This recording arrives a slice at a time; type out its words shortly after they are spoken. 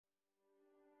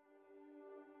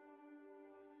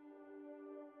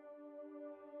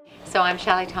So I'm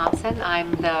Shelley Thompson.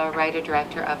 I'm the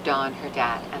writer-director of Dawn, Her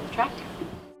Dad, and the Tractor.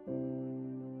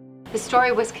 The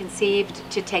story was conceived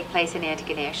to take place in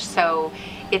Antigonish, so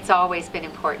it's always been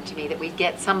important to me that we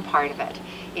get some part of it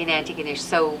in Antigonish.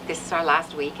 So this is our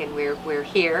last week, and we're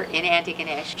here in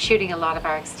Antigonish, shooting a lot of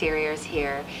our exteriors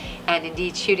here, and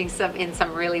indeed shooting in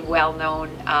some really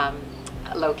well-known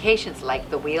locations like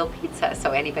the Wheel Pizza.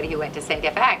 So anybody who went to St.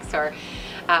 FX or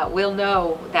will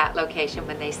know that location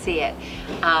when they see it.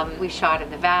 We shot in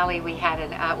the valley. We had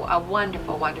a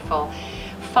wonderful, wonderful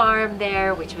farm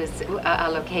there, which was a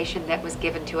location that was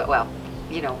given to it. Well,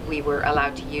 you know, we were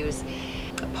allowed to use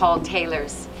Paul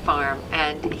Taylor's farm,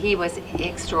 and he was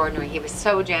extraordinary. He was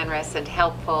so generous and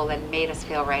helpful and made us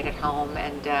feel right at home,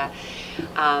 and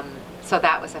so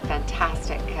that was a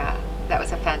fantastic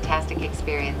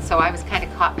experience. So I was kind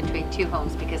of caught between two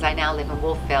homes because I now live in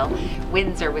Wolfville.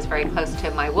 Windsor was very close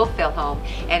to my Wolfville home,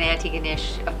 and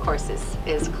Antigonish, of course,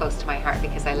 is close to my heart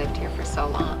because I lived here for so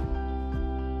long.